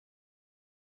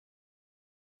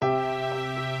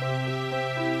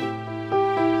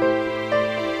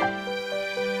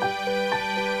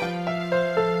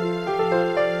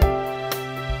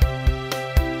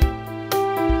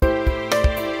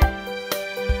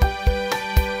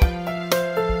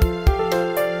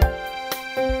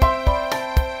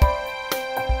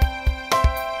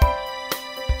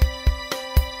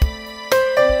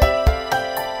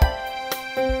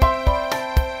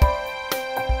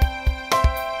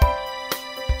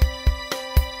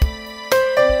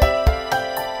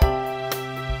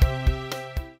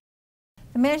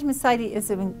Management Society is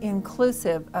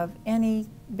inclusive of any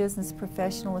business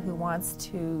professional who wants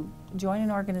to join an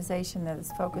organization that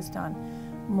is focused on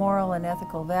moral and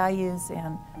ethical values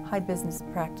and high business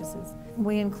practices.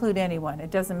 We include anyone.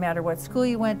 It doesn't matter what school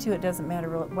you went to, it doesn't matter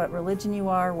what religion you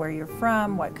are, where you're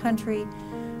from, what country.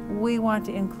 We want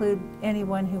to include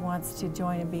anyone who wants to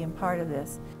join and be a part of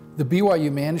this. The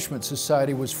BYU Management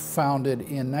Society was founded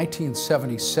in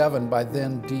 1977 by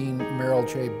then Dean Merrill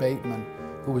J. Bateman,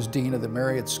 who was Dean of the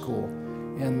Marriott School.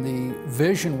 And the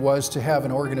vision was to have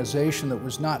an organization that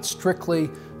was not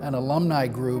strictly an alumni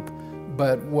group,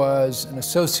 but was an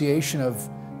association of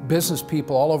business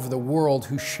people all over the world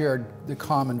who shared the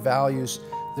common values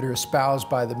that are espoused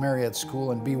by the Marriott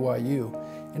School and BYU.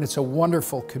 And it's a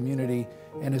wonderful community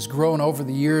and has grown over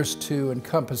the years to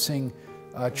encompassing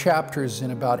chapters in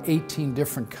about 18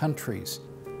 different countries.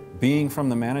 Being from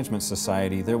the Management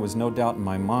Society, there was no doubt in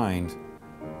my mind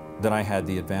that I had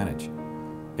the advantage.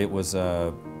 It was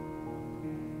a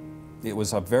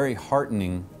very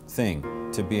heartening thing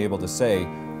to be able to say,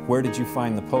 where did you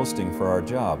find the posting for our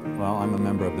job? Well, I'm a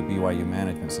member of the BYU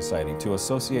Management Society. To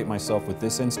associate myself with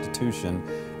this institution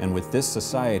and with this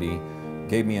society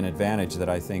gave me an advantage that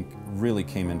I think really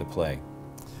came into play.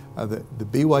 The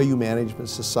BYU Management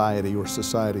Society, or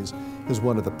societies, is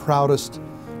one of the proudest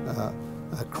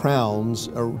crowns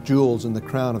or jewels in the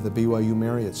crown of the BYU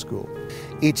Marriott School.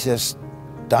 It's just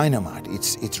dynamite.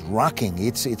 It's rocking.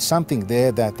 It's something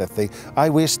there I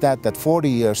wish that 40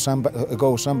 years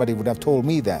ago somebody would have told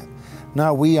me that.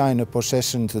 Now we are in a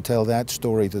position to tell that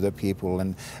story to the people,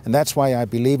 and that's why I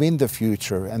believe in the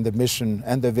future and the mission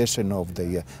and the vision of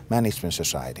the Management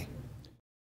Society.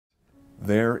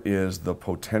 There is the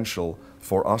potential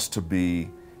for us to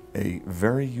be a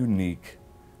very unique,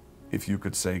 if you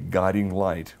could say, guiding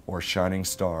light or shining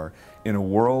star in a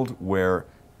world where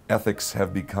ethics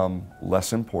have become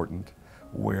less important,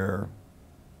 where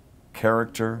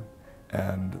character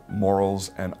and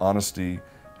morals and honesty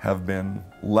have been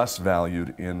less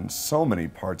valued in so many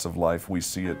parts of life. We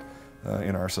see it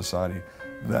in our society,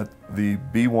 that the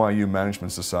BYU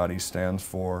Management Society stands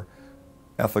for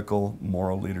ethical,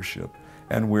 moral leadership.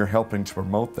 And we're helping to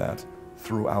promote that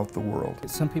throughout the world.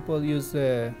 Some people use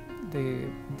the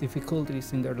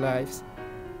difficulties in their lives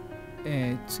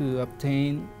to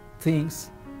obtain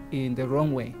things in the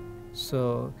wrong way.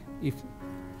 So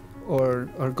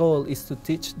our goal is to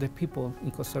teach the people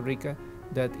in Costa Rica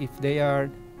that if they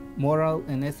are moral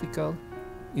and ethical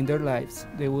in their lives,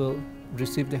 they will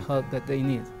receive the help that they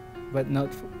need, but not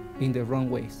in the wrong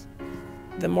ways.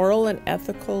 The moral and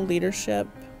ethical leadership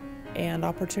and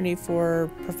opportunity for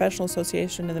professional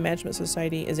association in the Management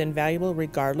Society is invaluable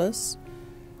regardless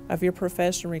of your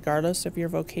profession, regardless of your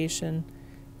vocation,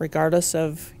 regardless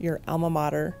of your alma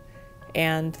mater,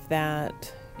 and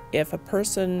that if a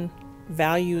person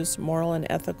values moral and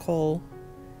ethical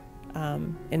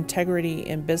integrity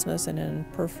in business and in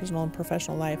personal and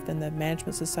professional life, then the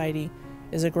Management Society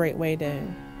is a great way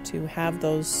to have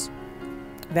those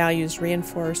values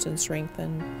reinforced and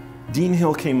strengthened. Dean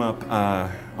Hill came up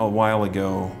a while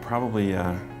ago, probably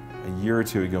a year or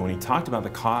two ago, and he talked about the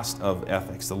cost of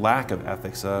ethics, the lack of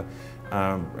ethics.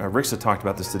 Rixa talked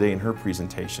about this today in her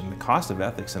presentation, the cost of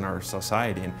ethics in our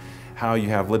society and how you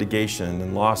have litigation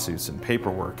and lawsuits and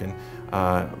paperwork and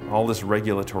all this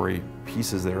regulatory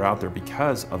pieces that are out there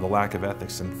because of the lack of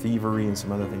ethics and thievery and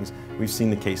some other things. We've seen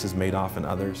the cases Madoff and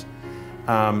others.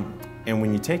 And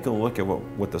when you take a look at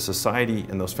what the society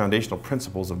and those foundational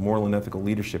principles of moral and ethical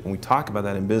leadership, and we talk about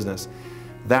that in business,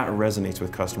 that resonates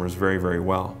with customers very, very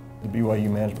well. The BYU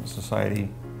Management Society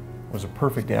was a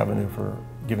perfect avenue for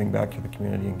giving back to the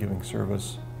community and giving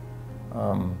service.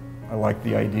 I liked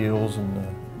the ideals and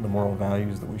the moral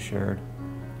values that we shared,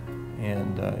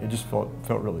 and it just felt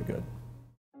really good.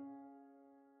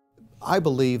 I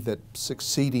believe that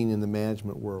succeeding in the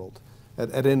management world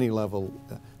at any level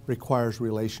requires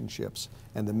relationships,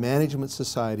 and the Management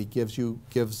Society gives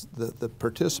the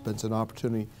participants an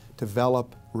opportunity to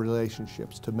develop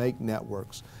relationships, to make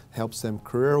networks, helps them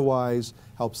career-wise,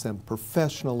 helps them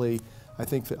professionally. I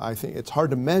think it's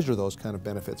hard to measure those kind of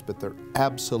benefits, but they're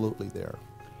absolutely there.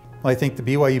 Well, I think the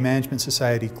BYU Management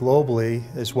Society globally,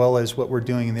 as well as what we're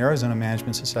doing in the Arizona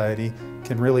Management Society,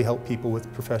 can really help people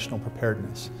with professional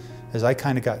preparedness. As I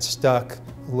kind of got stuck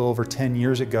a little over 10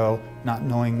 years ago, not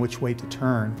knowing which way to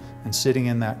turn and sitting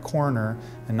in that corner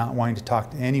and not wanting to talk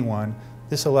to anyone,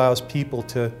 this allows people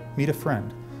to meet a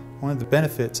friend. One of the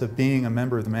benefits of being a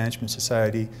member of the Management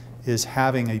Society is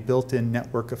having a built-in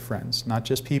network of friends, not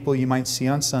just people you might see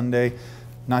on Sunday,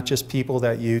 not just people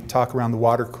that you talk around the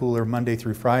water cooler Monday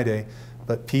through Friday,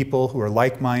 but people who are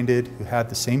like-minded, who have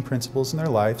the same principles in their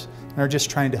lives, and are just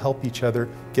trying to help each other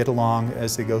get along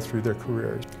as they go through their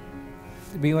careers.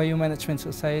 The BYU Management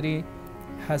Society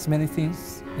has many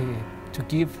things to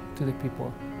give to the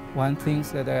people. One thing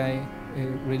that I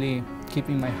really keep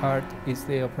in my heart is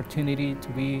the opportunity to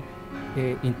be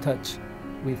in touch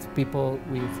with people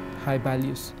with high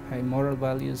values, high moral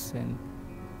values,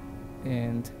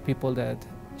 and people that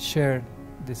share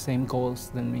the same goals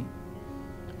than me.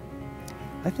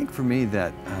 I think for me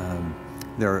that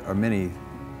there are many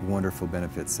wonderful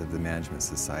benefits of the Management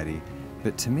Society,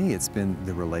 but to me it's been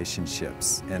the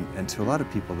relationships, and to a lot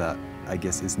of people that I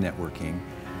guess is networking,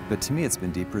 but to me it's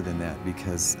been deeper than that,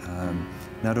 because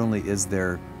not only is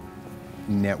there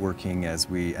networking as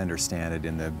we understand it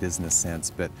in the business sense,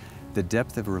 but the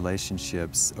depth of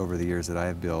relationships over the years that I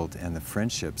have built and the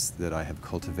friendships that I have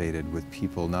cultivated with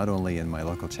people not only in my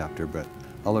local chapter but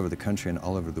all over the country and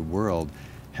all over the world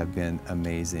have been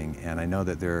amazing. And I know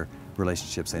that there are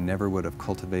relationships I never would have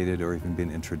cultivated or even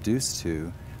been introduced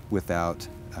to without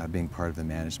being part of the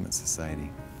Management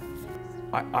Society.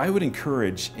 I would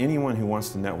encourage anyone who wants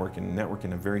to network and network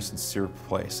in a very sincere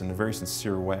place, in a very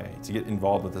sincere way, to get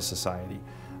involved with the society.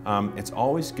 It's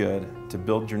always good to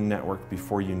build your network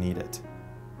before you need it.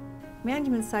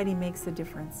 Management Society makes a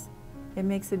difference. It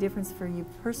makes a difference for you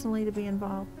personally to be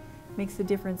involved, makes a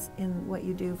difference in what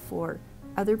you do for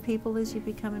other people as you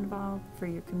become involved, for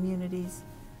your communities.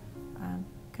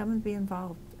 Come and be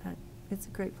involved. It's a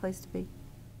great place to be.